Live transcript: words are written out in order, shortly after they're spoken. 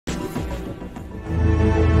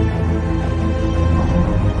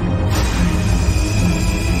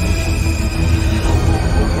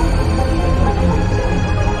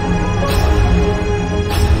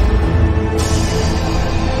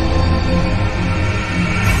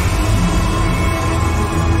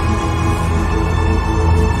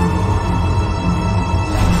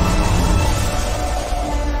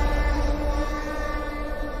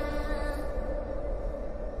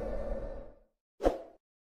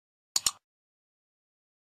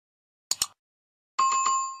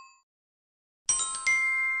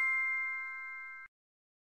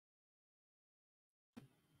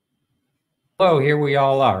Hello, here we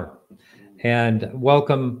all are. And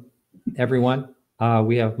welcome, everyone.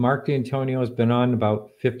 We have Mark D'Antonio has been on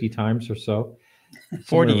about 50 times or so.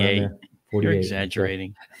 Somewhere around 48. there. 48. You're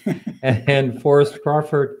exaggerating. And Forrest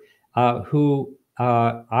Crawford, who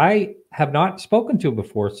I have not spoken to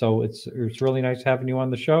before. So it's really nice having you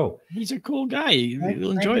on the show. He's a cool guy.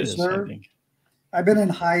 You'll enjoy this, sir. I think. I've been in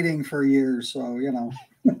hiding for years, so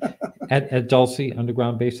At Dulce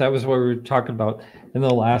Underground Base, that was what we were talking about in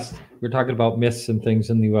the last. We were talking about myths and things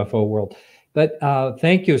in the UFO world. But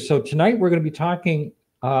thank you. So tonight we're going to be talking.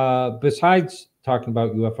 Besides talking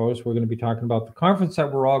about UFOs, we're going to be talking about the conference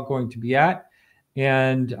that we're all going to be at.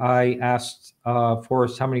 And I asked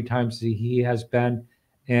Forrest how many times he has been,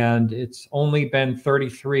 and it's only been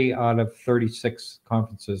 33 out of 36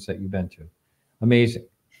 conferences that you've been to. Amazing.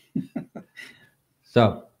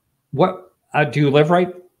 So, what do you live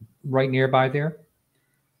right nearby there?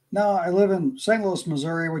 no, I live in St. Louis,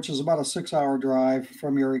 Missouri, which is about a 6-hour drive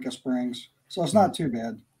from Eureka Springs, so it's not too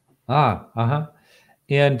bad.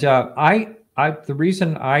 And the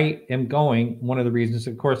reason I am going, one of the reasons,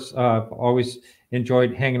 of course, I've always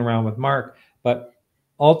enjoyed hanging around with Mark, but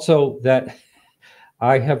also that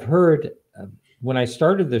I have heard when I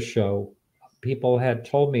started this show, people had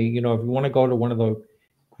told me, if you want to go to one of the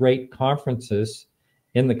great conferences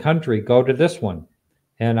in the country, go to this one.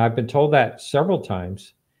 And I've been told that several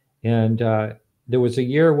times. And there was a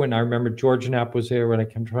year when I remember George Knapp was there, and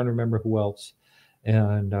I'm trying to remember who else.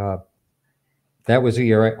 And that was a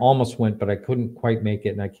year I almost went, but I couldn't quite make it.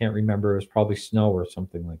 And I can't remember. It was probably snow or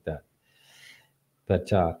something like that. But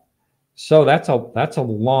so that's a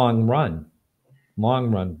long run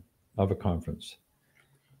of a conference.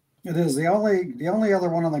 It is the only other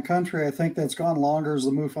one in the country I think that's gone longer is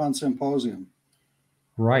the MUFON Symposium.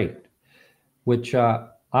 Right, which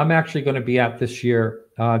I'm actually going to be at this year,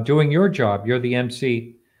 doing your job. You're the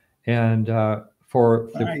MC, and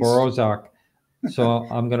for Ozark. So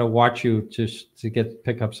I'm going to watch you to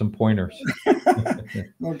pick up some pointers.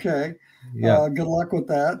 Okay. Yeah. Good luck with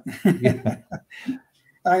that. Yeah.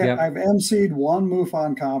 I've emceed one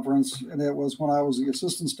MUFON conference, and it was when I was the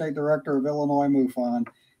assistant state director of Illinois MUFON,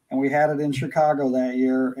 and we had it in Chicago that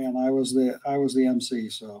year, and I was the MC.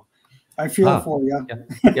 So I feel for you.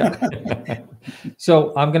 Yeah.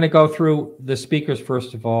 So I'm going to go through the speakers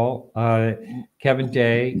first of all. Kevin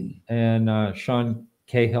Day and Sean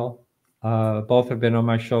Cahill. Both have been on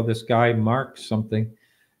my show. This guy, Marc something,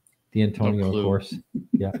 D'Antonio, of course.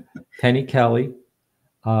 Yeah. Penny Kelly.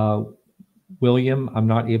 William, I'm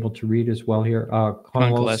not able to read as well here.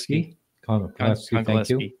 Konaleski. Thank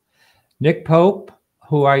you. Nick Pope,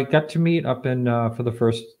 who I got to meet up in for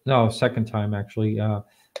the second time actually,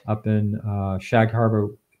 up in Shag Harbor.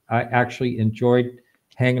 I actually enjoyed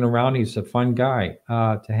hanging around. He's a fun guy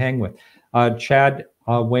to hang with. Chad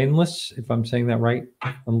Wainless, if I'm saying that right,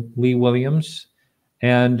 Lee Williams,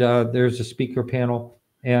 and there's a speaker panel,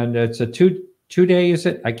 and it's a two day. Is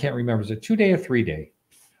it? I can't remember. Is it 2 day or 3 day?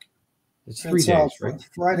 It's 3 days, right?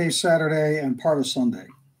 Friday, Saturday, and part of Sunday.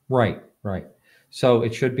 Right. So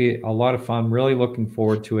it should be a lot of fun. Really looking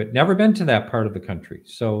forward to it. Never been to that part of the country,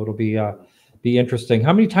 so it'll be interesting.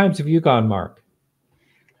 How many times have you gone, Mark?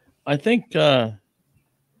 I think that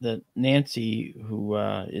Nancy, who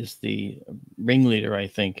is the ringleader, I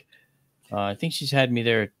think she's had me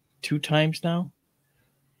there 2 times now.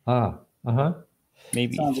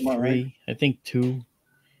 Maybe 3. Right. I think 2.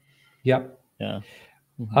 Yep. Yeah.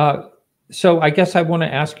 So I guess I want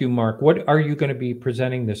to ask you, Mark, what are you going to be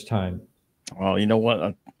presenting this time? Well, you know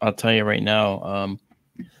what? I'll tell you right now.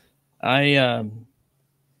 I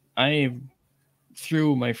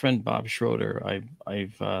through my friend Bob Schroeder,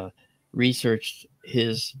 I've researched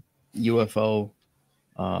his UFO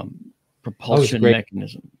propulsion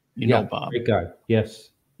mechanism. You know Bob. Great guy.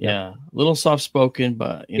 Yes. Yeah. A little soft spoken,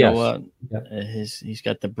 but you know what? Yeah. He's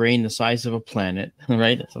got the brain the size of a planet,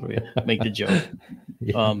 right? That's what we make the joke.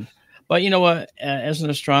 Yeah. But you know what? As an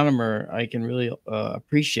astronomer, I can really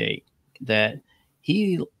appreciate that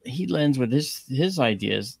he lends with his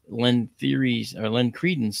ideas, lend theories or lend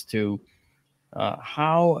credence to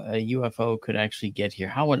how a UFO could actually get here,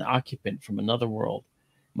 how an occupant from another world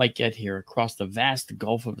might get here across the vast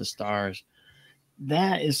gulf of the stars.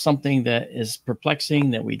 That is something that is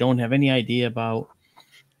perplexing, that we don't have any idea about,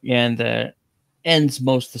 and that ends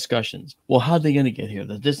most discussions. Well, how are they going to get here?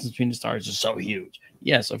 The distance between the stars is so huge.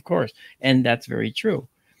 Yes, of course. And that's very true.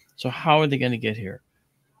 So how are they going to get here?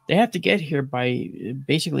 They have to get here by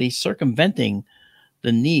basically circumventing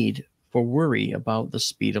the need for worry about the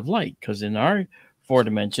speed of light. Because in our 4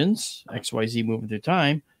 dimensions, XYZ moving through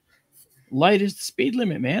time, light is the speed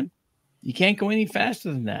limit, man. You can't go any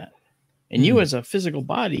faster than that. And you as a physical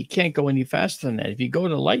body can't go any faster than that. If you go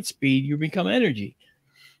to light speed, you become energy.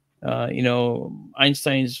 You know,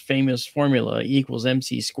 Einstein's famous formula equals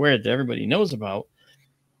mc squared that everybody knows about,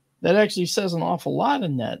 that actually says an awful lot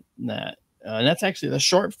in that. And that's actually the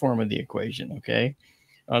short form of the equation, okay?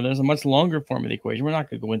 There's a much longer form of the equation. We're not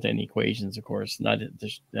going to go into any equations, of course, not at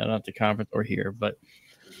the conference or here. But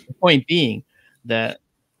the point being that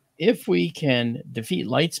if we can defeat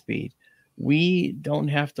light speed, we don't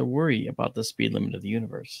have to worry about the speed limit of the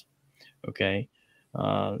universe, okay?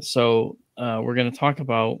 So we're going to talk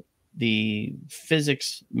about the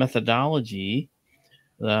physics methodology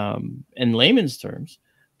in layman's terms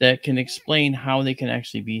that can explain how they can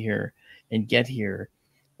actually be here and get here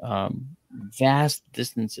vast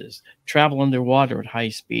distances, travel underwater at high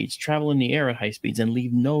speeds, travel in the air at high speeds, and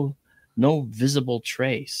leave no visible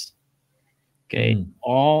trace. Okay,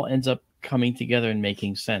 all ends up coming together and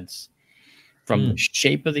making sense, from the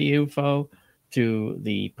shape of the UFO to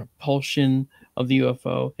the propulsion of the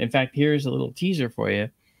UFO. In fact, here's a little teaser for you.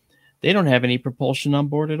 They don't have any propulsion on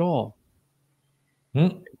board at all.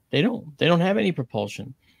 They don't have any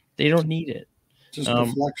propulsion. They don't need it. Just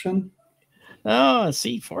deflection. Oh,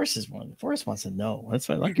 see, Forrest wants to know. That's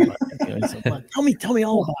what I like about it. So, tell me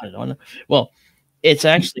all about it. Well, it's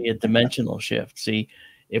actually a dimensional shift. See,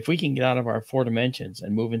 if we can get out of our 4 dimensions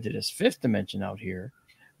and move into this 5th dimension out here,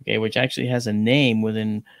 okay, which actually has a name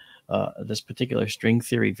within this particular string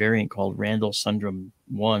theory variant called Randall-Sundrum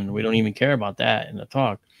 1. We don't even care about that in the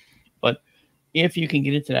talk. But if you can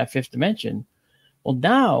get into that 5th dimension, well,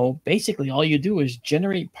 now basically all you do is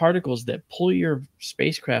generate particles that pull your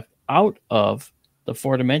spacecraft out of the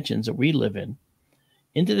 4 dimensions that we live in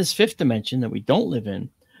into this 5th dimension that we don't live in,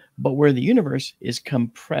 but where the universe is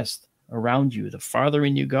compressed around you. The farther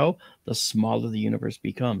in you go, the smaller the universe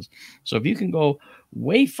becomes. So if you can go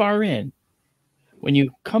way far in, when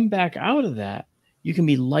you come back out of that, you can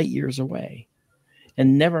be light years away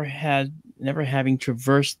and never having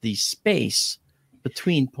traversed the space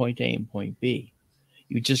between point A and point B.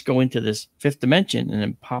 You just go into this 5th dimension and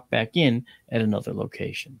then pop back in at another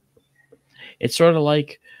location. It's sort of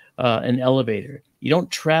like an elevator. You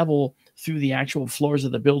don't travel through the actual floors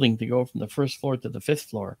of the building to go from the 1st floor to the 5th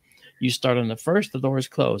floor. You start on the 1st, the door is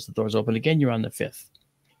closed, the door's open again, you're on the 5th.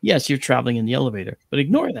 Yes, you're traveling in the elevator, but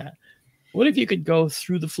ignore that. What if you could go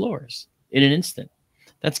through the floors in an instant?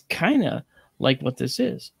 That's kind of like what this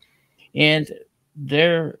is. And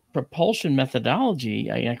their propulsion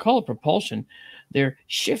methodology, I call it propulsion, their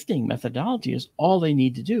shifting methodology is all they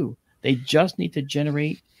need to do. They just need to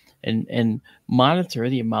generate and monitor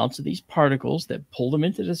the amounts of these particles that pull them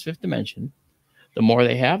into this 5th dimension. The more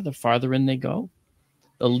they have, the farther in they go.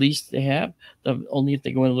 The least they have, only if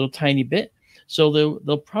they go in a little tiny bit. So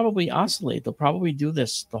they'll probably oscillate. They'll probably do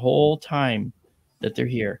this the whole time that they're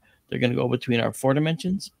here. They're going to go between our 4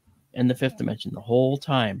 dimensions and the 5th dimension the whole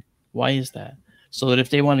time. Why is that? So that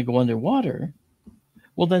if they want to go underwater,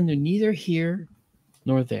 well, then they're neither here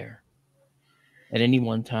nor there at any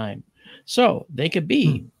one time. So they could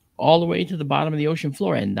be all the way to the bottom of the ocean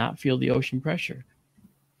floor and not feel the ocean pressure.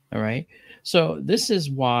 All right. So this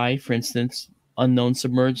is why, for instance, unknown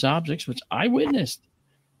submerged objects, which I witnessed,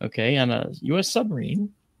 okay, on a U.S.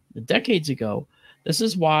 submarine decades ago, this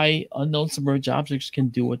is why unknown submerged objects can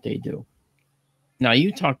do what they do. Now,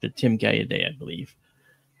 you talked to Tim Gallaudet, I believe.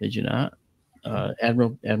 Did you not?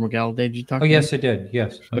 Admiral Gallaudet, did you talk to him? Yes, I did.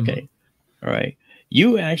 Yes. Okay. All right.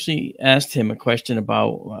 You actually asked him a question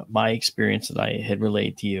about my experience that I had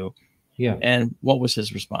relayed to you. Yeah. And what was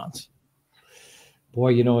his response? Boy,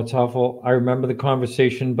 you know, it's awful. I remember the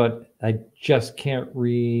conversation, but I just can't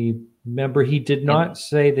remember. He did not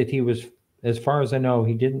say that he was, as far as I know,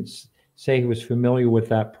 he didn't say he was familiar with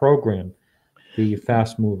that program, the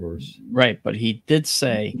fast movers. Right. But he did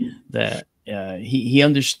say that he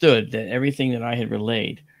understood that everything that I had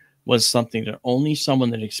relayed was something that only someone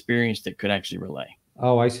that experienced it could actually relay.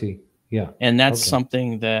 Oh, I see. Yeah. And that's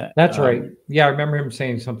something that... That's right. Yeah, I remember him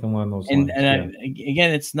saying something along those lines. And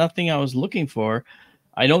again, it's nothing I was looking for.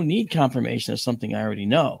 I don't need confirmation of something I already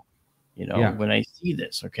know. You know, when I see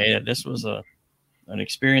this, okay, that this was an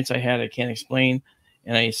experience I had I can't explain.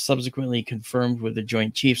 And I subsequently confirmed with the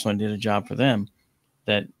Joint Chiefs when I did a job for them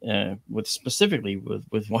that specifically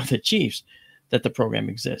with one of the chiefs that the program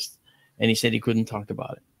exists. And he said he couldn't talk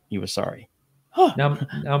about it. He was sorry. Huh.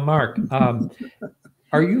 Now, Mark,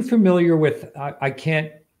 are you familiar with,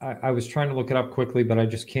 I was trying to look it up quickly, but I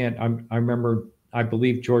just can't. I remember, I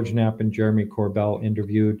believe George Knapp and Jeremy Corbell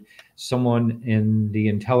interviewed someone in the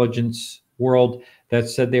intelligence world that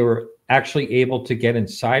said they were actually able to get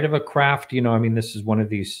inside of a craft. You know, I mean, this is one of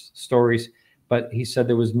these stories, but he said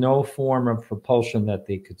there was no form of propulsion that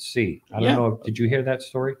they could see. I don't know. Did you hear that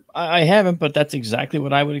story? I haven't, but that's exactly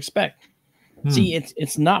what I would expect. See,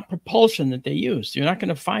 it's not propulsion that they use. You're not going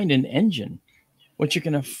to find an engine. What you're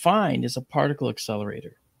going to find is a particle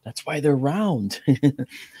accelerator. That's why they're round.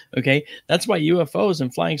 Okay. That's why UFOs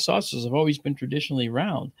and flying saucers have always been traditionally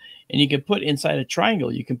round. And you can put inside a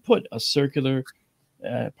triangle, you can put a circular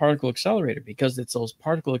particle accelerator, because it's those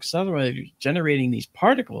particle accelerators generating these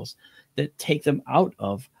particles that take them out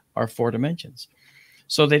of our 4 dimensions.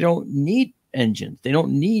 So they don't need engines. They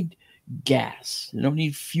don't need gas. They don't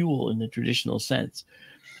need fuel in the traditional sense.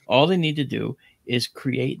 All they need to do is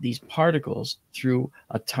create these particles through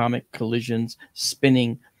atomic collisions,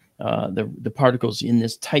 spinning the particles in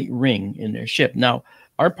this tight ring in their ship. Now,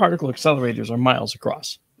 our particle accelerators are miles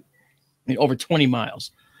across, I mean, over 20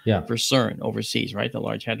 miles for CERN overseas, right? The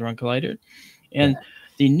Large Hadron Collider. And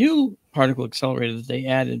the new particle accelerator that they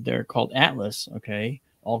added, they're called Atlas, okay?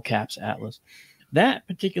 All caps Atlas. That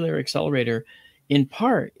particular accelerator, in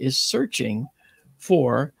part, is searching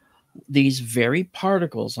for these very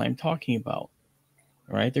particles I'm talking about,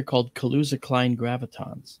 right? They're called Kaluza-Klein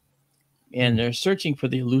gravitons, and they're searching for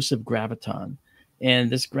the elusive graviton. And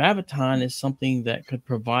this graviton is something that could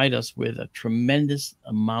provide us with a tremendous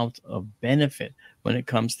amount of benefit when it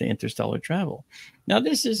comes to interstellar travel. Now,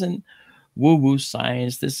 this isn't woo-woo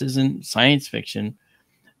science. This isn't science fiction.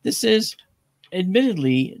 This is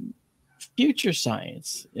admittedly future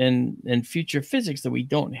science and future physics that we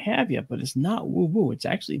don't have yet, but it's not woo-woo. It's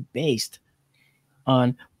actually based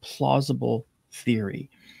on plausible theory.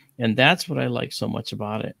 And that's what I like so much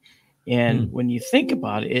about it. And when you think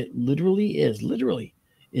about it, it literally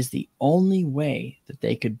is the only way that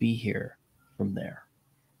they could be here from there.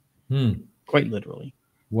 Quite literally.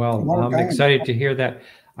 Well, I'm excited to hear that.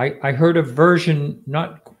 I heard a version,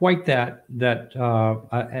 not quite that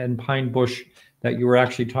in Pine Bush, that you were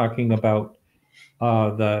actually talking about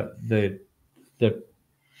the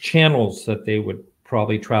channels that they would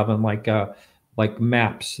probably travel in, like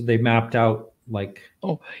maps. They mapped out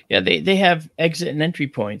they have exit and entry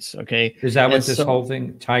points. Okay, is that what this whole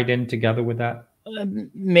thing tied in together with that?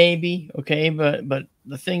 Maybe. Okay, but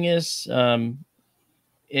the thing is,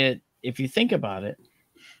 if you think about it,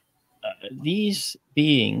 these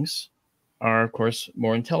beings are, of course,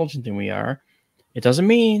 more intelligent than we are. It doesn't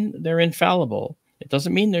mean they're infallible. It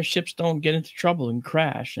doesn't mean their ships don't get into trouble and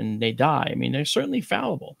crash and they die. I mean, they're certainly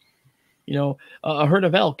fallible. You know, a herd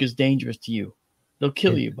of elk is dangerous to you. They'll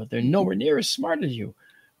kill you, but they're nowhere near as smart as you,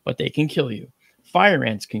 but they can kill you. Fire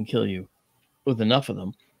ants can kill you with enough of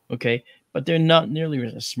them, okay? But they're not nearly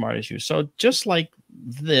as smart as you. So just like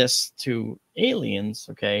this to aliens,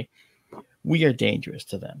 okay, we are dangerous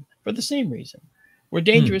to them for the same reason. We're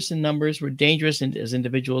dangerous in numbers. We're dangerous as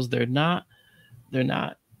individuals. They're not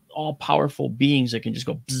all powerful beings that can just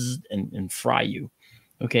go and fry you.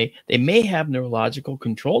 Okay. They may have neurological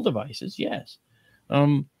control devices. Yes.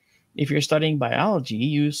 If you're studying biology,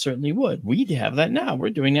 you certainly would. We have that now. We're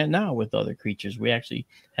doing that now with other creatures. We actually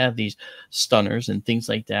have these stunners and things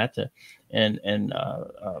like that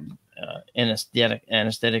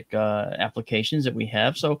anesthetic applications that we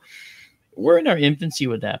have. So we're in our infancy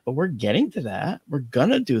with that, but we're getting to that. We're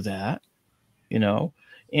going to do that, you know?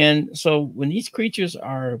 And so when these creatures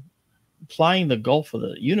are plying the gulf of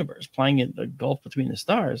the universe, plying the gulf between the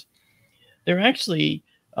stars, they're actually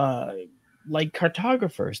like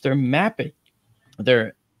cartographers. They're mapping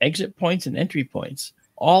their exit points and entry points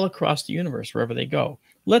all across the universe, wherever they go.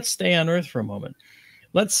 Let's stay on Earth for a moment.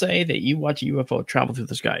 Let's say that you watch a UFO travel through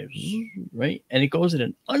the sky, right? And it goes at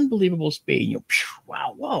an unbelievable speed. You know,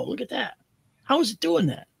 wow, whoa, look at that. How is it doing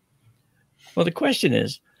that? Well, the question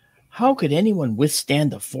is, how could anyone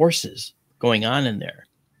withstand the forces going on in there?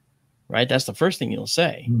 Right? That's the first thing you'll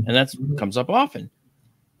say. And that comes up often.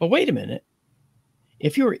 But wait a minute.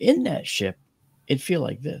 If you were in that ship, it'd feel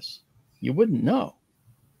like this. You wouldn't know.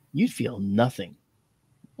 You'd feel nothing.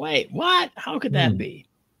 Wait, what? How could that be?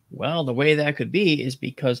 Well, the way that could be is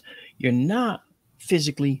because you're not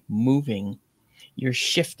physically moving. You're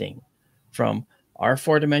shifting from our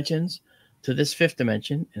 4 dimensions to this 5th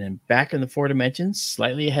dimension and then back in the 4 dimensions,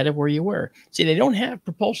 slightly ahead of where you were. See, they don't have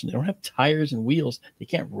propulsion. They don't have tires and wheels. They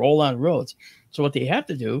can't roll on roads. So what they have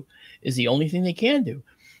to do is the only thing they can do.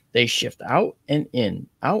 They shift out and in,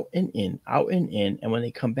 out and in, out and in. And when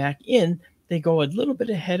they come back in, they go a little bit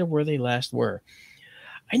ahead of where they last were.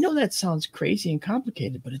 I know that sounds crazy and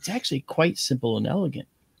complicated, but it's actually quite simple and elegant.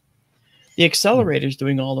 The accelerator is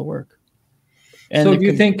doing all the work. And so do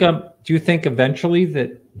you think eventually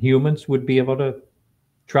that humans would be able to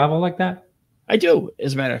travel like that? I do,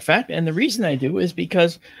 as a matter of fact. And the reason I do is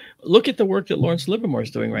because look at the work that Lawrence Livermore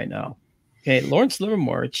is doing right now. Okay, Lawrence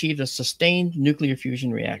Livermore achieved a sustained nuclear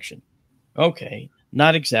fusion reaction. Okay,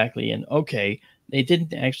 not exactly. And okay, they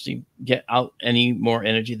didn't actually get out any more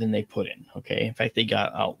energy than they put in. Okay, in fact, they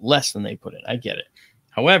got out less than they put in. I get it.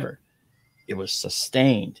 However, it was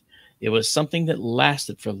sustained. It was something that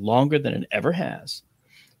lasted for longer than it ever has.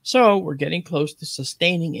 So we're getting close to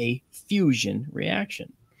sustaining a fusion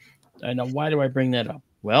reaction. Now, why do I bring that up?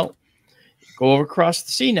 Well, go over across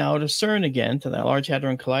the sea now to CERN again, to that Large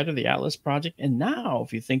Hadron Collider, the Atlas project. And now,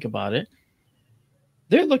 if you think about it,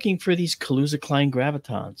 they're looking for these Kaluza-Klein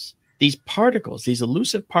gravitons, these particles, these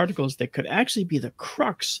elusive particles that could actually be the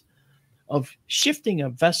crux of shifting a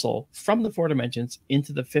vessel from the 4 dimensions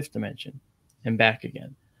into the 5th dimension and back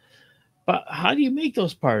again. But how do you make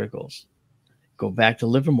those particles? Go back to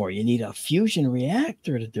Livermore. You need a fusion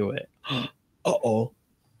reactor to do it. Uh-oh.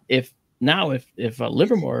 If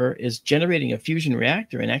Livermore is generating a fusion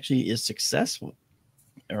reactor and actually is successful,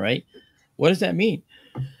 all right, what does that mean?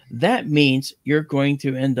 That means you're going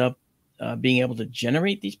to end up being able to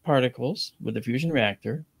generate these particles with the fusion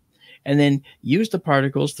reactor and then use the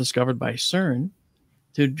particles discovered by CERN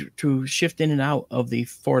to shift in and out of the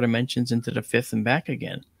 4 dimensions into the 5th and back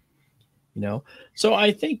again. You know, so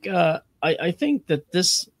I think I think that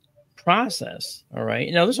this process, all right,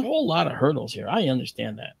 you know, there's a whole lot of hurdles here. I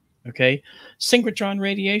understand that. Okay, synchrotron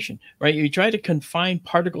radiation, right? You try to confine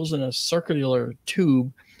particles in a circular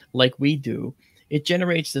tube like we do. It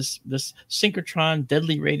generates this synchrotron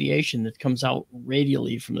deadly radiation that comes out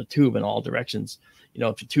radially from the tube in all directions. You know,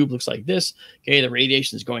 if the tube looks like this, okay, the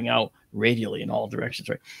radiation is going out radially in all directions,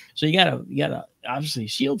 right? So you gotta obviously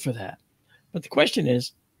shield for that. But the question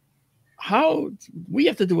is, how we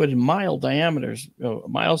have to do it in miles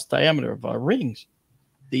diameter of rings,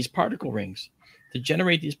 these particle rings. To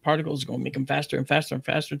generate these particles, going to make them faster and faster and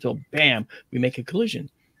faster until, bam, we make a collision.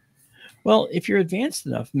 Well, if you're advanced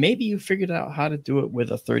enough, maybe you figured out how to do it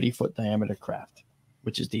with a 30-foot diameter craft,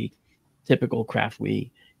 which is the typical craft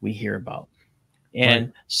we hear about. And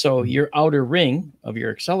right. So your outer ring of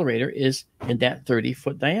your accelerator is in that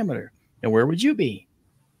 30-foot diameter. And where would you be?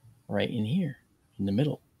 Right in here, in the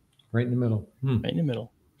middle. Right in the middle. Right in the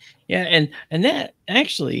middle. Yeah, and that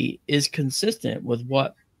actually is consistent with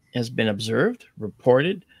what has been observed,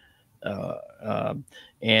 reported,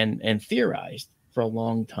 and theorized for a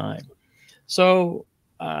long time. So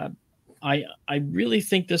I really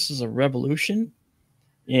think this is a revolution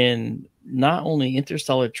in not only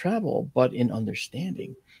interstellar travel, but in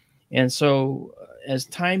understanding. And so as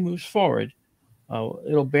time moves forward,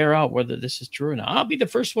 it'll bear out whether this is true or not. I'll be the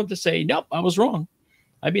first one to say, nope, I was wrong.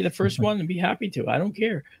 I'd be the first one and be happy to. I don't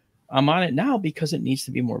care. I'm on it now because it needs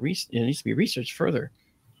to be it needs to be researched further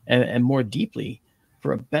and more deeply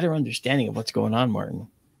for a better understanding of what's going on, Martin.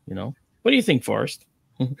 You know, what do you think, Forrest?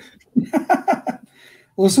 Well,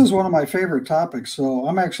 this is one of my favorite topics, so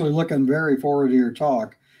I'm actually looking very forward to your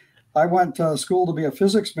talk. I went to school to be a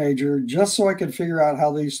physics major just so I could figure out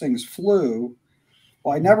how these things flew.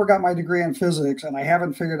 Well, I never got my degree in physics, and I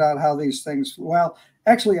haven't figured out how these things, well,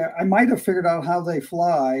 actually, I might have figured out how they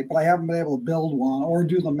fly, but I haven't been able to build one or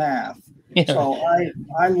do the math. Yeah. So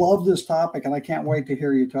I love this topic, and I can't wait to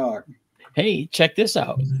hear you talk. Hey, check this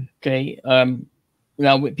out. Okay.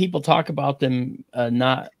 Now, when people talk about them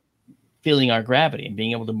not feeling our gravity and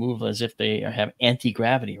being able to move as if they have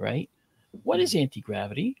anti-gravity, right? What is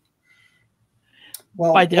anti-gravity?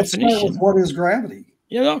 Well, by definition, what is gravity?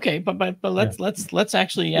 Yeah, okay, but let's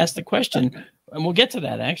actually ask the question, and we'll get to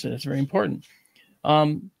that. Actually, that's very important.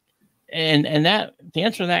 And that the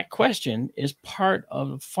answer to that question is part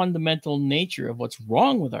of the fundamental nature of what's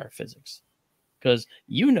wrong with our physics, because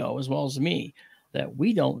you know as well as me that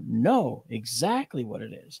we don't know exactly what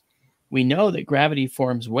it is. We know that gravity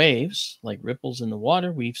forms waves like ripples in the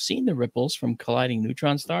water. We've seen the ripples from colliding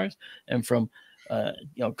neutron stars and from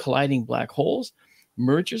colliding black holes,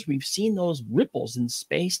 mergers. We've seen those ripples in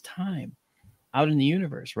space-time out in the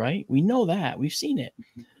universe, right? We know that. We've seen it.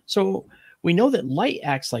 So we know that light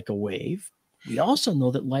acts like a wave. We also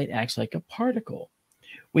know that light acts like a particle.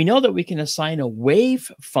 We know that we can assign a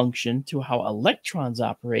wave function to how electrons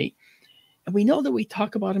operate. And we know that we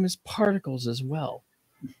talk about them as particles as well.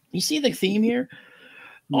 You see the theme here?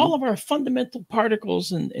 All of our fundamental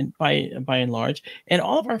particles, and by and large, and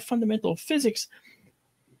all of our fundamental physics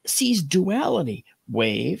sees duality,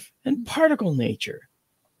 wave and particle nature.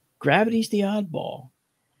 Gravity's the oddball.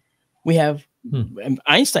 We have,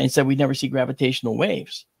 Einstein said we'd never see gravitational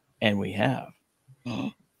waves, and we have.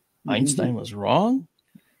 Einstein was wrong?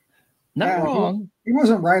 Not wrong. He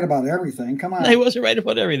wasn't right about everything. Come on. He wasn't right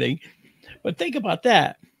about everything. But think about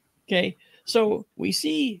that. Okay. So we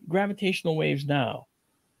see gravitational waves now.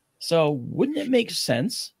 So wouldn't it make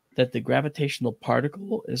sense that the gravitational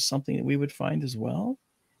particle is something that we would find as well,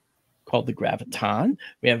 called the graviton.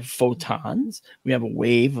 We have photons. We have a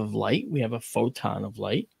wave of light. We have a photon of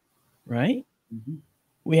light, right? Mm-hmm.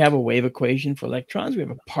 We have a wave equation for electrons. We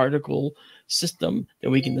have a particle system that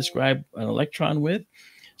we can describe an electron with.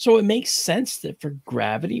 So it makes sense that for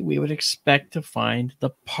gravity, we would expect to find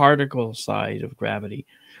the particle side of gravity.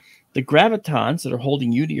 The gravitons that are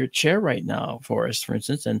holding you to your chair right now, Forrest, for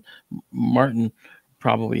instance, and Martin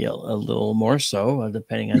probably a little more so,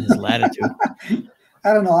 depending on his latitude.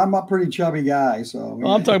 I don't know. I'm a pretty chubby guy, so.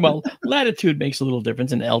 Well, I'm talking about latitude makes a little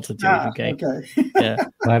difference in altitude. Okay. Yeah.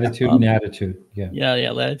 Latitude and attitude. Yeah. Yeah.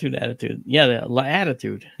 Latitude, attitude. Yeah.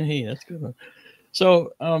 Attitude. Hey, that's a good one.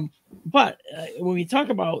 So, but when we talk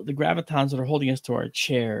about the gravitons that are holding us to our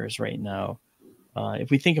chairs right now, if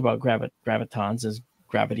we think about gravitons as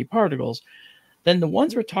gravity particles, then the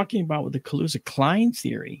ones we're talking about with the Kaluza-Klein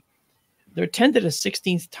theory, they're 10 to the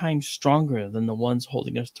 16th times stronger than the ones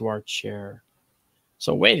holding us to our chair.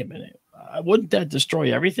 So wait a minute. Wouldn't that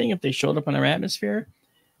destroy everything if they showed up in our atmosphere?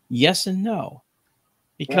 Yes and no.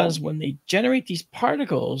 Because when they generate these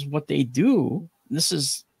particles, what they do, this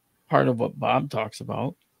is part of what Bob talks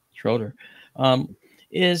about, Schroeder,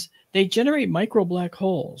 is they generate micro black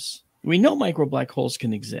holes. We know micro black holes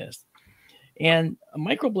can exist. And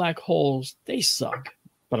micro black holes, they suck.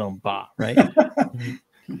 Right?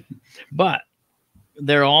 But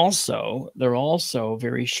they're also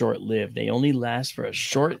very short-lived. They only last for a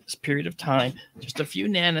short period of time, just a few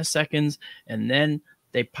nanoseconds, and then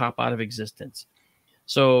they pop out of existence.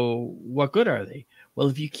 So what good are they? Well,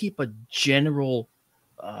 if you keep a general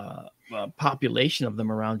population of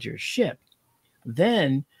them around your ship,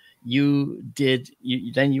 then you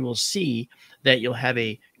will see that you'll have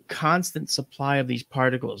a constant supply of these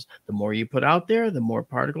particles. The more you put out there, the more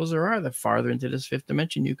particles there are, the farther into this fifth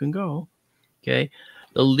dimension you can go. Okay,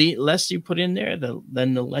 the less you put in there,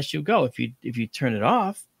 then the less you go. If you turn it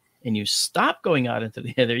off and you stop going out into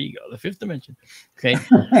the there you go, the fifth dimension. Okay,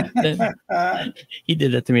 then, he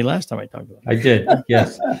did that to me last time I talked about it. I did,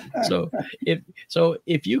 yes. So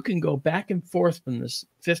if you can go back and forth from this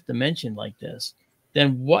fifth dimension like this,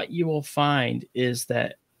 then what you will find is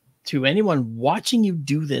that to anyone watching you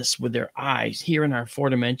do this with their eyes here in our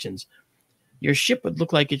four dimensions, your ship would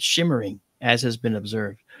look like it's shimmering, as has been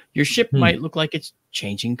observed. Your ship might look like it's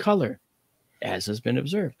changing color, as has been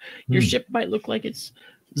observed. Your ship might look like it's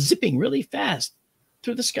zipping really fast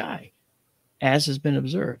through the sky, as has been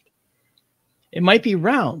observed. It might be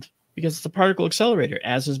round because it's a particle accelerator,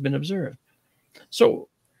 as has been observed. So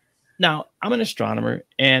now I'm an astronomer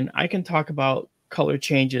and I can talk about color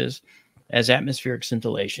changes as atmospheric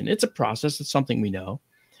scintillation. It's a process. It's something we know.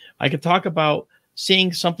 I could talk about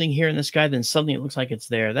seeing something here in the sky, then suddenly it looks like it's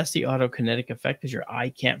there. That's the autokinetic effect, because your eye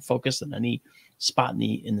can't focus on any spot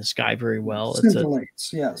in the sky very well.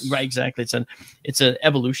 Scintillates, yes. Right, exactly. It's an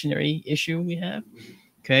evolutionary issue we have.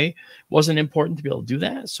 Okay. Wasn't important to be able to do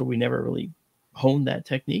that, so we never really honed that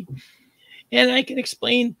technique. And I can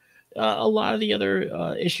explain a lot of the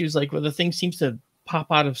other issues, like where the thing seems to pop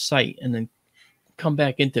out of sight and then come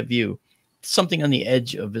back into view, something on the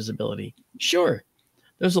edge of visibility. Sure.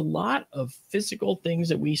 There's a lot of physical things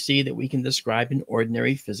that we see that we can describe in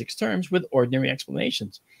ordinary physics terms with ordinary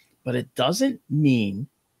explanations, but it doesn't mean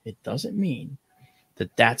that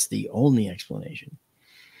that's the only explanation.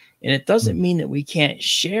 And it doesn't mean that we can't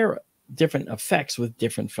share different effects with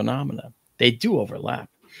different phenomena. They do overlap.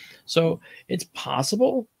 So it's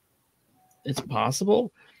possible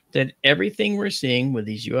that everything we're seeing with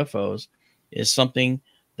these UFOs is something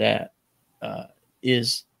that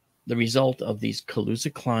is the result of these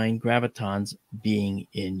Kaluza-Klein gravitons being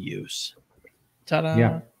in use. Ta-da!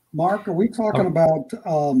 Yeah. Mark, are we talking about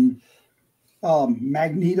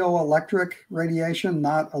magnetoelectric radiation,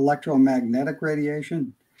 not electromagnetic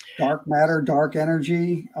radiation? Dark matter, dark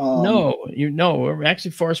energy? No, we're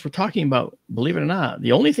actually, Forrest, we're talking about, believe it or not,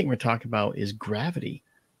 the only thing we're talking about is gravity.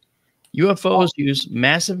 UFOs use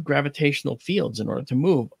massive gravitational fields in order to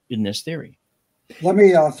move in this theory. Let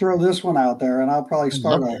me throw this one out there, and I'll probably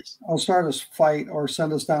start a fight or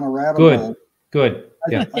send us down a rabbit hole. Good.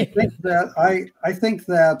 Yeah. I think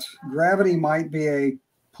that gravity might be a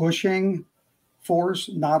pushing force,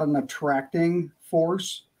 not an attracting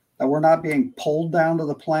force. That we're not being pulled down to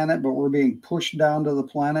the planet, but we're being pushed down to the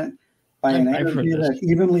planet by an energy that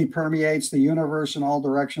evenly permeates the universe in all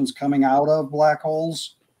directions, coming out of black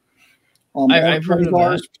holes. I've heard of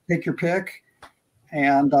that. Pick your pick,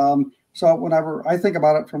 and so whenever I think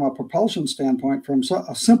about it from a propulsion standpoint, from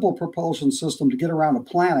a simple propulsion system to get around a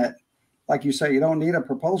planet, like you say, you don't need a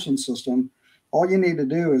propulsion system. All you need to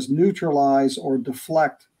do is neutralize or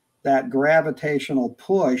deflect that gravitational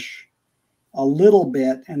push a little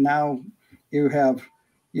bit, and now you have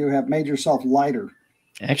made yourself lighter.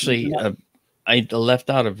 Actually, I left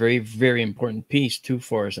out a very, very important piece too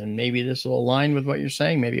for us, and maybe this will align with what you're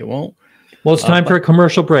saying. Maybe it won't. Well, it's time for a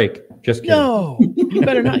commercial break. Just kidding. No, you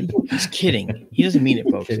better not. He's kidding. He doesn't mean it,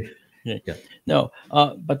 folks. Yeah. No,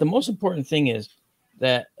 but the most important thing is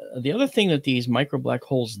that the other thing that these micro black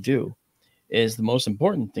holes do is the most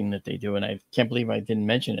important thing that they do. And I can't believe I didn't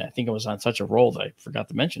mention it. I think it was on such a roll that I forgot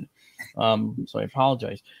to mention it. So I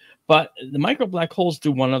apologize. But the micro black holes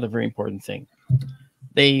do one other very important thing.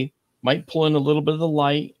 They might pull in a little bit of the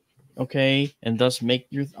light, okay, and thus make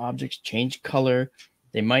your objects change color.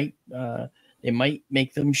 They might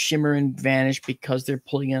make them shimmer and vanish because they're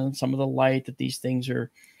pulling in some of the light that these things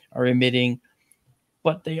are emitting.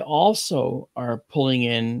 But they also are pulling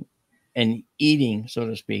in and eating, so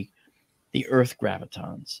to speak, the Earth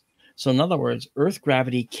gravitons. So in other words, Earth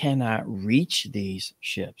gravity cannot reach these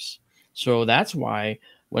ships. So that's why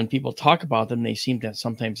when people talk about them, they seem to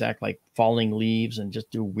sometimes act like falling leaves and just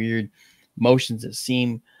do weird motions that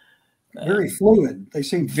seem very fluid. They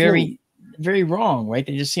seem very, very wrong, right?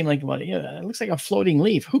 They just seem like, well, yeah, it looks like a floating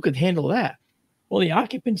leaf. Who could handle that? Well, the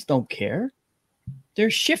occupants don't care. They're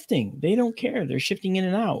shifting. They don't care. They're shifting in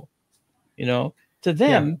and out. You know, to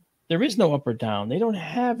them, there is no up or down. They don't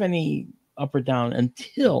have any up or down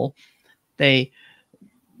until they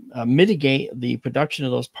mitigate the production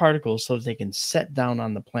of those particles so that they can set down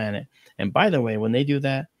on the planet. And by the way, when they do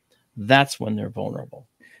that, that's when they're vulnerable.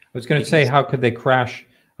 I was going to say, how could they crash,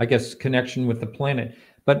 I guess, connection with the planet?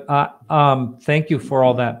 But thank you for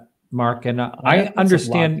all that, Mark. And I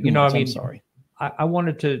understand, you know, I mean, sorry. I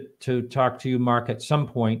wanted to talk to you, Mark, at some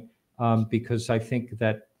point, because I think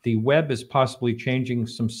that the web is possibly changing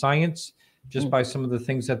some science just by some of the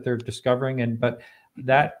things that they're discovering. But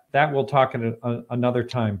that we'll talk at another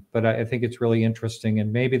time. But I think it's really interesting.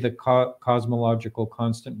 And maybe the cosmological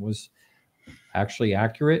constant was actually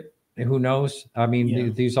accurate. Who knows? I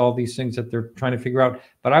mean, all these things that they're trying to figure out.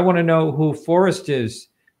 But I want to know who Forrest is.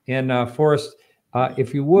 And Forrest,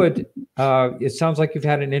 if you would, it sounds like you've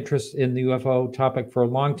had an interest in the UFO topic for a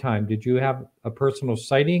long time. Did you have a personal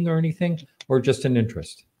sighting or anything, or just an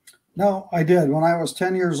interest? No, I did. When I was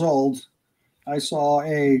 10 years old, I saw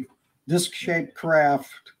a disc-shaped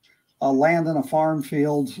craft land in a farm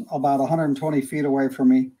field about 120 feet away from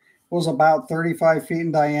me. It was about 35 feet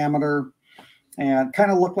in diameter and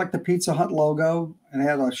kind of looked like the Pizza Hut logo, and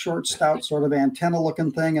had a short, stout sort of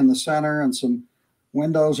antenna-looking thing in the center and some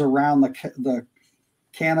windows around the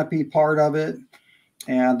canopy part of it.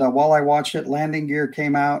 And while I watched it, landing gear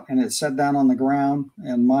came out and it set down on the ground.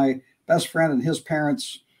 And my best friend and his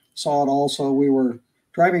parents saw it also. We were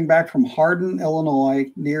driving back from Hardin, Illinois,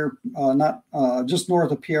 near just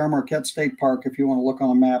north of Pierre Marquette State Park, if you want to look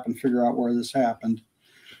on a map and figure out where this happened.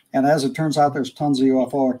 And as it turns out, there's tons of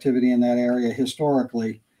UFO activity in that area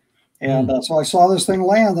historically. And so I saw this thing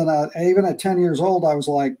land, and even at 10 years old, I was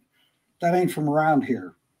like, that ain't from around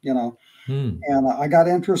here, you know. And I got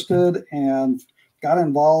interested and got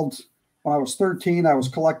involved. When I was 13, I was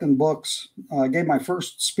collecting books. I gave my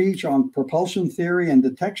first speech on propulsion theory and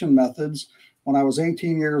detection methods when I was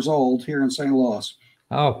 18 years old here in St. Louis.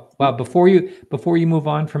 Oh, wow. Before you move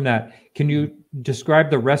on from that, can you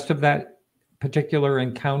describe the rest of that particular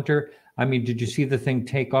encounter? I mean, did you see the thing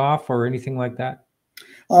take off or anything like that?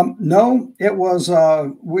 No, it was,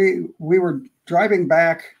 we were driving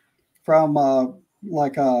back from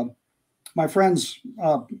my friend's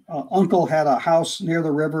uncle had a house near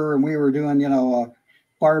the river, and we were doing, you know, a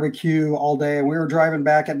barbecue all day, and we were driving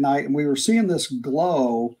back at night, and we were seeing this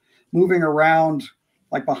glow moving around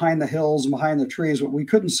like behind the hills and behind the trees, but we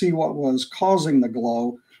couldn't see what was causing the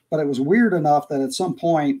glow. But it was weird enough that at some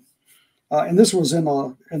point, and this was in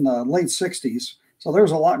the late 60s, so there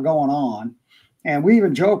was a lot going on. And we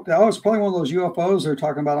even joked, oh, it's probably one of those UFOs they're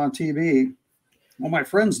talking about on TV. Well, my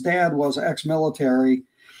friend's dad was ex-military,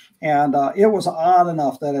 and it was odd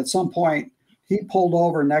enough that at some point he pulled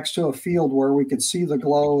over next to a field where we could see the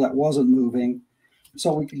glow that wasn't moving,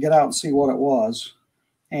 so we could get out and see what it was.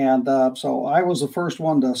 And so I was the first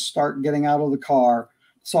one to start getting out of the car,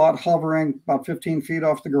 saw it hovering about 15 feet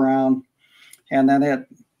off the ground, and then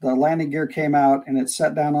the landing gear came out and it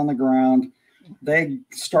set down on the ground. They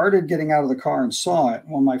started getting out of the car and saw it.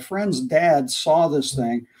 When my friend's dad saw this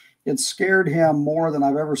thing, it scared him more than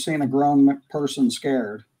I've ever seen a grown person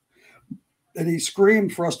scared. And he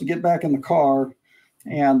screamed for us to get back in the car.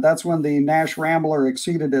 And that's when the Nash Rambler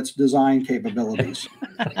exceeded its design capabilities.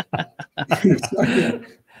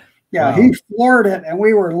 Wow. He floored it, and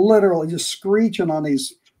we were literally just screeching on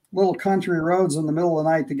these little country roads in the middle of the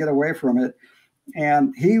night to get away from it.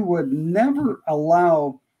 And he would never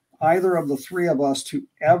allow either of the three of us to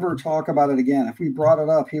ever talk about it again. If we brought it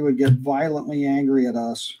up, he would get violently angry at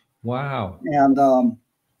us. Wow. And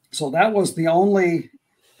so that was the only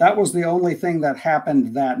thing that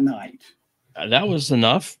happened that night. That was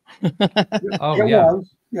enough. Oh, yeah.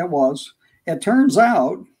 It was. It turns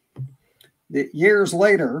out that years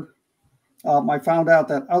later, I found out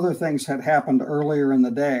that other things had happened earlier in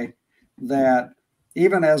the day, that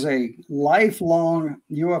even as a lifelong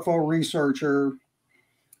UFO researcher,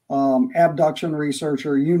 abduction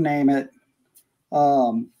researcher, you name it,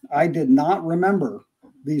 I did not remember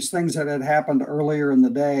these things that had happened earlier in the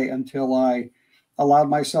day until I allowed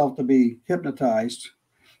myself to be hypnotized.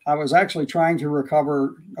 I was actually trying to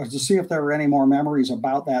recover to see if there were any more memories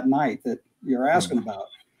about that night that you're asking about.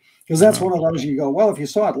 Because that's one of those you go, well, if you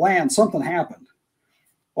saw it land, something happened.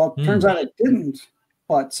 Well, it turns out it didn't,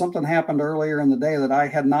 but something happened earlier in the day that I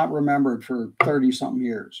had not remembered for 30-something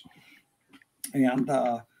years. And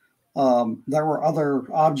there were other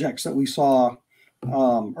objects that we saw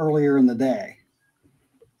earlier in the day.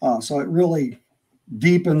 So it really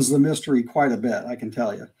deepens the mystery quite a bit, I can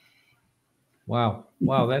tell you. Wow.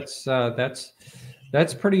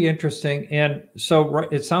 That's pretty interesting. And so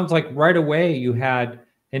it sounds like right away you had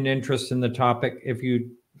an interest in the topic. If you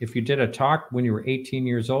did a talk when you were 18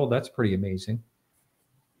 years old, that's pretty amazing.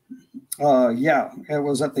 Yeah, it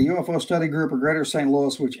was at the UFO Study Group of Greater St.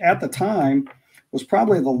 Louis, which at the time was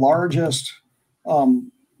probably the largest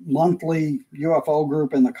monthly UFO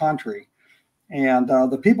group in the country. And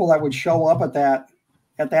the people that would show up at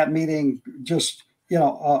that meeting just,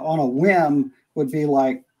 on a whim would be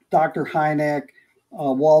like Dr. Hynek,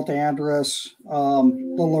 Walt Andrus, the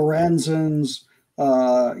Lorenzens,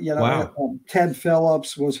 Wow. Ted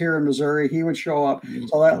Phillips was here in Missouri. He would show up.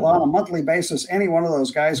 So that on a monthly basis, any one of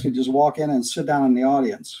those guys could just walk in and sit down in the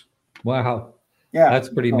audience. Wow. Yeah. That's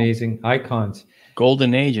pretty amazing. Icons.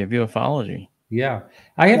 Golden age of ufology. Yeah.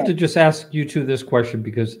 I have to just ask you two this question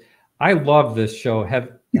because I love this show. Has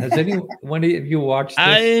anyone of you watched this?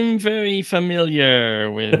 I'm very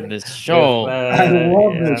familiar with this show. I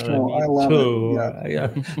love this show. I love it. Yeah.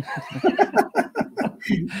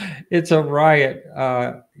 It's a riot.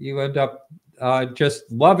 You end up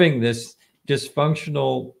just loving this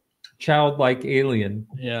dysfunctional, childlike alien.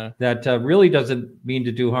 Yeah. That really doesn't mean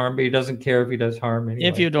to do harm, but he doesn't care if he does harm anyway.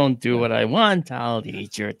 If you don't do what I want, I'll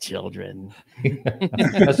eat your children.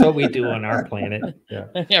 That's what we do on our planet. Yeah.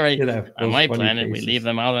 Yeah, right. On my planet, we leave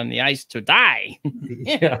them out on the ice to die.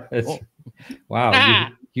 Yeah. Wow.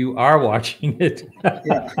 You are watching it.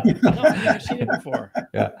 Yeah. No, I've never seen it before.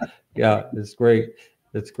 Yeah. It's great.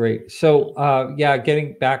 That's great. So,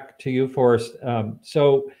 getting back to you, Forrest.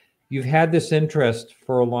 So you've had this interest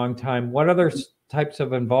for a long time. What other types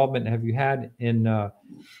of involvement have you had in,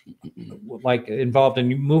 involved in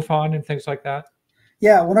MUFON and things like that?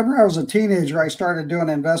 Yeah, whenever I was a teenager, I started doing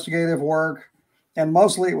investigative work, and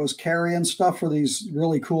mostly it was carrying stuff for these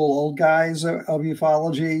really cool old guys of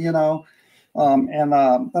ufology, And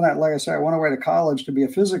then, like I said, I went away to college to be a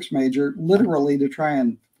physics major, literally to try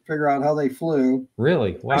and figure out how they flew.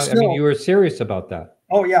 Really? Wow. I mean, you were serious about that.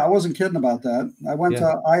 Oh, yeah, I wasn't kidding about that. I went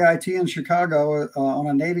to IIT in Chicago on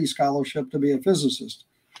a Navy scholarship to be a physicist.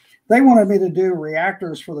 They wanted me to do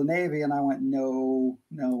reactors for the Navy, and I went, no,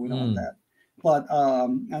 we don't want that. But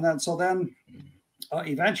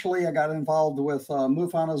eventually I got involved with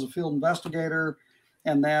MUFON as a field investigator,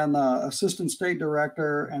 and then assistant state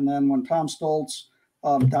director. And then when Tom Stoltz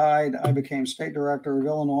died, I became state director of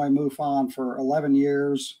Illinois MUFON for 11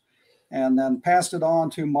 years, and then passed it on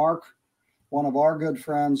to Marc, one of our good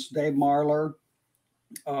friends, Dave Marler.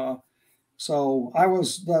 So I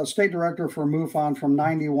was the state director for MUFON from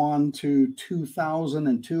 91 to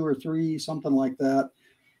 2002 or 3, something like that.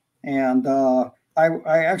 And I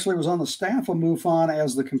actually was on the staff of MUFON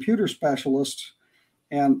as the computer specialist,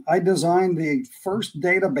 and I designed the first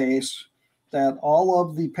database that all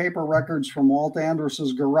of the paper records from Walt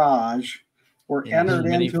Andrus's garage were entered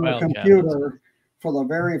into a computer for the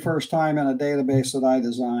very first time in a database that I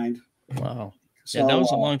designed. Wow. So, that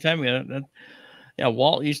was a long time ago.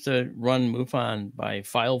 Walt used to run MUFON by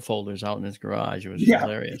file folders out in his garage. It was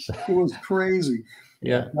hilarious. It was crazy.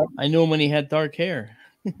 Yeah. I knew him when he had dark hair.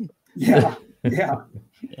 Yeah.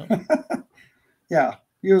 Yeah.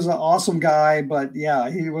 He was an awesome guy, but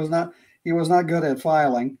he was not good at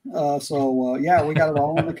filing. We got it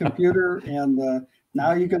all on the computer, and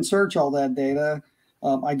now you can search all that data.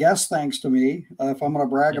 I guess thanks to me. If I'm going to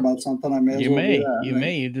brag about something, I may as well do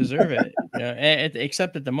that. You deserve it.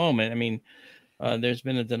 Except at the moment, I mean, there's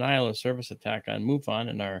been a denial of service attack on MUFON,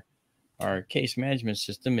 and our our case management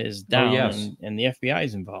system is down, yes. and the FBI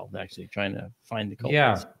is involved, actually trying to find the culprits.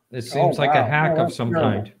 Yeah, it seems like a hack of some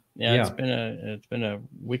kind. Yeah, it's been a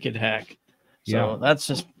wicked hack. So that's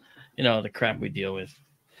just, you know, the crap we deal with.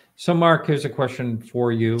 So, Mark, here's a question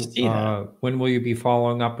for you. When will you be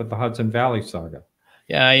following up with the Hudson Valley saga?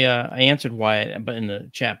 Yeah, I answered Wyatt, but in the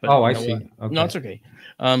chat. But I see. Okay. No, it's okay.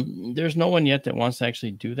 There's no one yet that wants to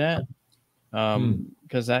actually do that,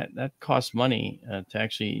 because that costs money to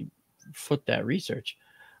actually foot that research.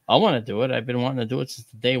 I want to do it. I've been wanting to do it since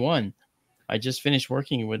day one. I just finished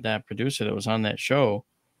working with that producer that was on that show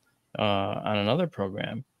on another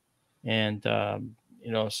program, and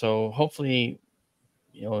you know, so hopefully,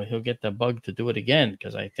 you know, he'll get the bug to do it again,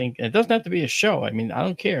 because I think it doesn't have to be a show. I mean, I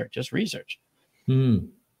don't care, just research. You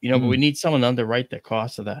know, but we need someone to underwrite the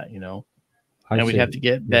cost of that, you know. And we'd have to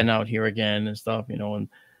get Ben out here again and stuff, you know. And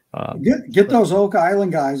get those Oak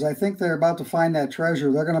Island guys. I think they're about to find that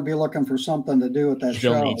treasure. They're going to be looking for something to do with that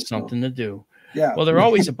show. They'll need something to do. Yeah. Well, they're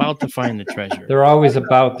always about to find the treasure. They're always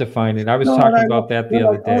about to find it. I was talking about that the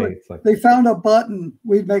other day. It's like, they found a button.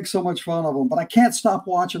 We'd make so much fun of them, but I can't stop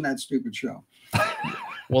watching that stupid show.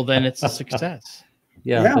 Well, then it's a success.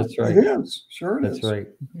 Yeah, that's right. It is. Sure it is. That's right.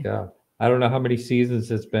 Yeah. I don't know how many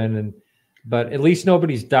seasons it's been, but at least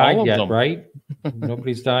nobody's died yet, right?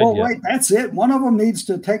 Nobody's died yet. Right. That's it. One of them needs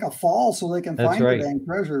to take a fall so they can find the dang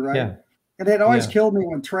treasure, right? Yeah. And it always killed me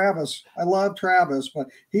when Travis, I love Travis, but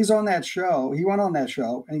he's on that show. He went on that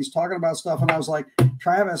show and he's talking about stuff. And I was like,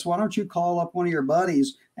 Travis, why don't you call up one of your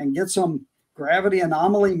buddies and get some gravity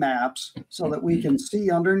anomaly maps so that we can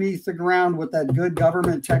see underneath the ground with that good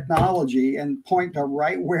government technology and point to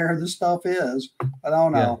right where the stuff is. But oh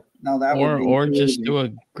no. Yeah. No, that or just do a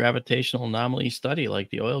gravitational anomaly study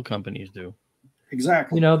like the oil companies do.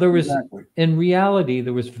 Exactly. You know, there was in reality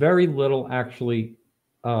there was very little actually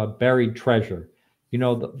buried treasure. You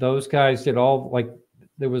know, those guys did all, like,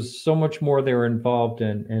 there was so much more they were involved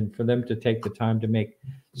in, and for them to take the time to make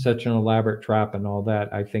such an elaborate trap and all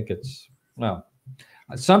that, I think it's, well,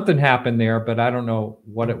 something happened there, but I don't know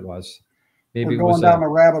what it was. Maybe we're going down a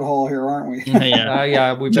rabbit hole here, aren't we?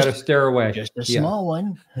 Yeah, we better steer away. Just a small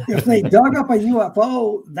one. If they dug up a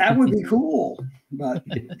UFO, that would be cool. But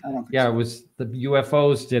I don't think it was the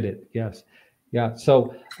UFOs did it. Yes. Yeah.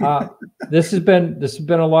 So this has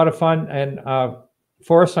been a lot of fun. And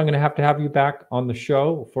Forrest, I'm going to have you back on the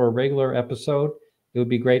show for a regular episode. It would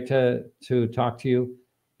be great to talk to you.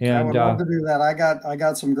 And I would love to do that. I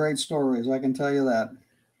got some great stories. I can tell you that.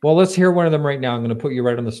 Well, let's hear one of them right now. I'm going to put you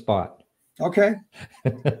right on the spot. Okay.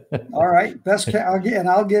 All right.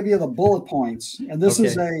 I'll give you the bullet points. And this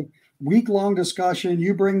is a week-long discussion.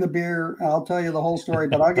 You bring the beer, and I'll tell you the whole story,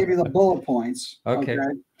 but I'll give you the bullet points. Okay.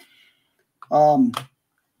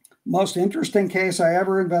 Most interesting case I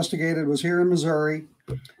ever investigated was here in Missouri.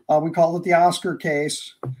 We called it the Oscar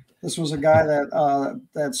case. This was a guy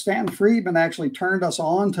that Stanton Friedman actually turned us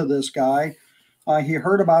on to this guy. He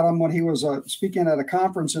heard about him when he was speaking at a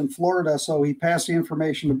conference in Florida, so he passed the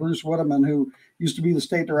information to Bruce Whitteman, who used to be the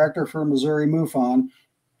state director for Missouri MUFON.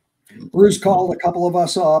 Bruce called a couple of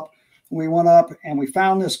us up. We went up and we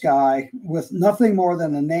found this guy with nothing more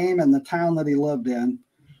than the name and the town that he lived in.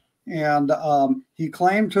 And he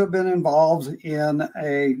claimed to have been involved in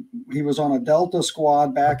he was on a Delta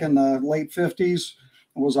squad back in the late 50s,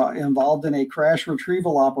 was involved in a crash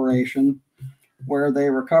retrieval operation where they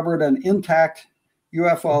recovered an intact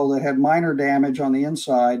UFO that had minor damage on the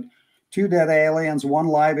inside, 2 dead aliens, 1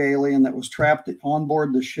 live alien that was trapped on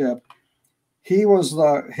board the ship. His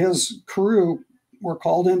crew were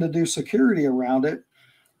called in to do security around it.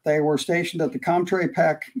 They were stationed at the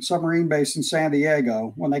Comtre-Peck submarine base in San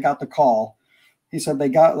Diego when they got the call. He said they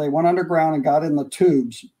went underground and got in the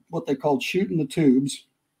tubes, what they called shooting the tubes.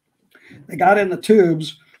 They got in the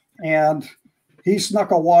tubes and he snuck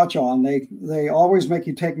a watch on. They always make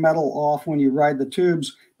you take metal off when you ride the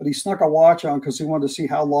tubes, but he snuck a watch on because he wanted to see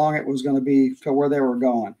how long it was going to be to where they were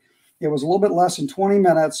going. It was a little bit less than 20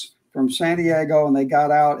 minutes from San Diego, and they got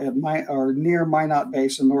out at near Minot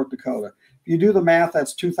Base in North Dakota. If you do the math,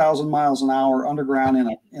 that's 2,000 miles an hour underground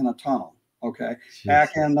in a tunnel. Okay, jeez.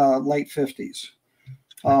 Back in the late 50s.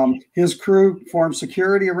 His crew formed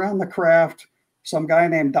security around the craft. Some guy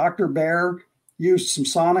named Dr. Bear used some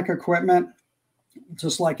sonic equipment,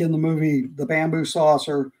 just like in the movie The Bamboo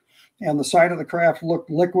Saucer, and the side of the craft looked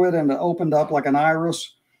liquid and it opened up like an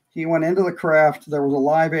iris. He went into the craft. There was a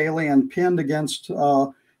live alien pinned against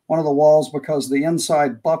one of the walls because the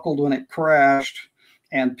inside buckled when it crashed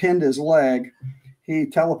and pinned his leg. He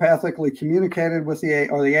telepathically communicated with the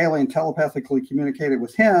alien telepathically communicated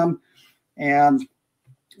with him, and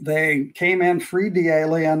they came in, freed the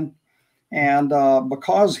alien. And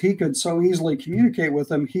because he could so easily communicate with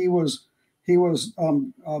them, he was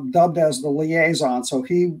dubbed as the liaison. So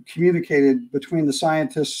he communicated between the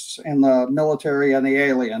scientists and the military and the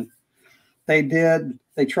alien.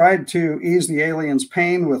 They tried to ease the alien's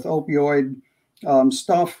pain with opioid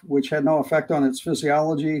stuff, which had no effect on its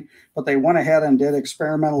physiology, but they went ahead and did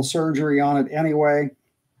experimental surgery on it anyway.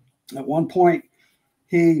 At one point,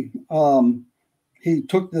 he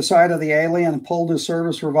took the side of the alien and pulled his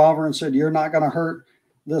service revolver and said, "You're not going to hurt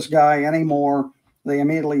this guy anymore." They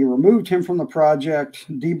immediately removed him from the project,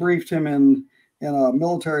 debriefed him in a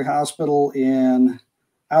military hospital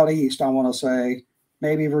out east, I want to say,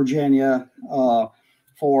 maybe Virginia,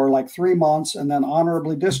 for like 3 months, and then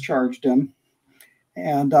honorably discharged him.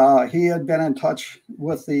 And he had been in touch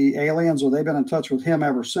with the aliens, or they've been in touch with him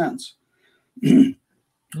ever since.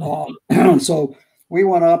 So we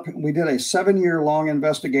went up, we did a 7-year-long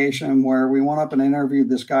investigation where we went up and interviewed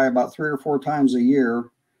this guy about 3 or 4 times a year.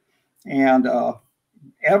 And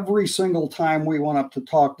every single time we went up to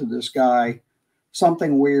talk to this guy,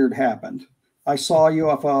 something weird happened. I saw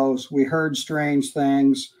UFOs. We heard strange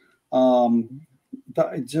things. I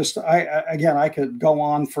could go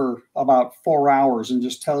on for about 4 hours and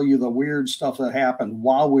just tell you the weird stuff that happened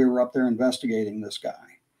while we were up there investigating this guy.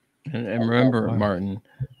 And remember, Martin,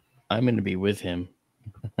 I'm going to be with him.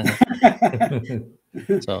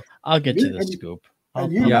 So I'll get you the scoop. I'll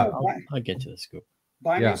get you the scoop.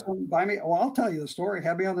 Buy me. Well, I'll tell you the story.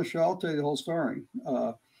 Have me on the show. I'll tell you the whole story.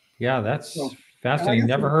 That's fascinating.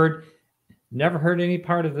 Never heard any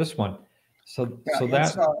part of this one. So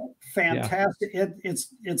that's fantastic. Yeah.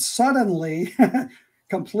 It's suddenly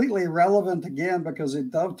completely relevant again because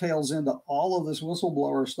it dovetails into all of this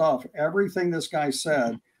whistleblower stuff. Everything this guy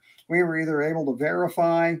said, we were either able to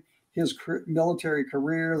verify his military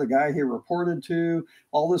career, the guy he reported to,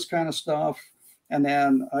 all this kind of stuff. And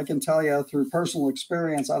then I can tell you through personal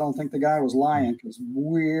experience, I don't think the guy was lying because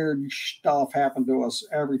weird stuff happened to us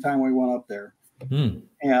every time we went up there. And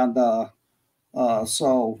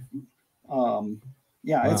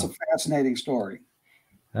it's a fascinating story.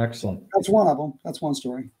 Excellent. That's one of them. That's one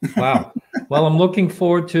story. Wow. Well, I'm looking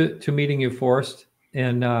forward to meeting you, Forrest.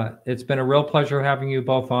 And it's been a real pleasure having you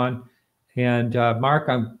both on. And Mark,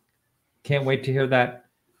 I can't wait to hear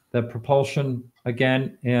the Propulsion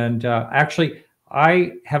again. And actually,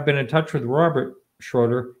 I have been in touch with Robert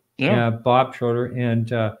Schroeder, Bob Schroeder,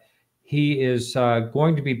 and he is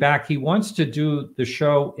going to be back. He wants to do the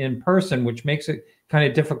show in person, which makes it kind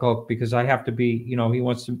of difficult because I have to be, he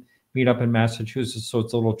wants to meet up in Massachusetts, so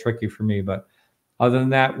it's a little tricky for me. But other than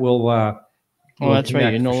that, we'll that's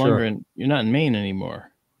right. You're no longer you're not in Maine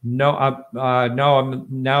anymore. No, I'm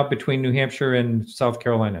now between New Hampshire and South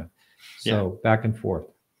Carolina, so back and forth.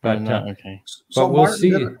 But okay. So we'll Martin,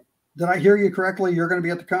 see. Did I hear you correctly? You're going to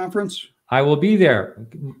be at the conference? I will be there,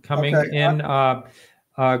 coming in,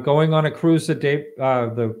 going on a cruise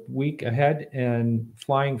the week ahead, and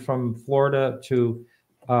flying from Florida to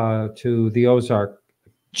the Ozark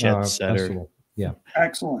Jet Setter. Festival. Yeah.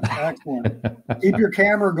 Excellent. Keep your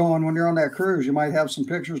camera going when you're on that cruise. You might have some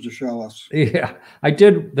pictures to show us. Yeah, I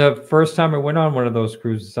did the first time I went on one of those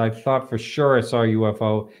cruises. I thought for sure I saw a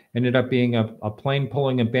UFO. Ended up being a plane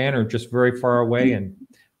pulling a banner just very far away, and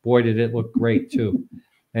boy, did it look great too.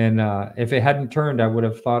 And if it hadn't turned, I would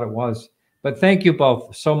have thought it was. But thank you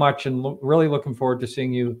both so much, and really looking forward to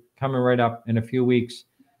seeing you coming right up in a few weeks.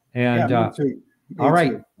 And me too. All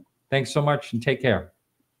right, thanks so much, and take care.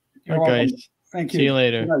 All right, guys. Thank you. See you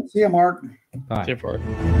later. See you, Mark. Bye. See you,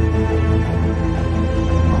 Mark.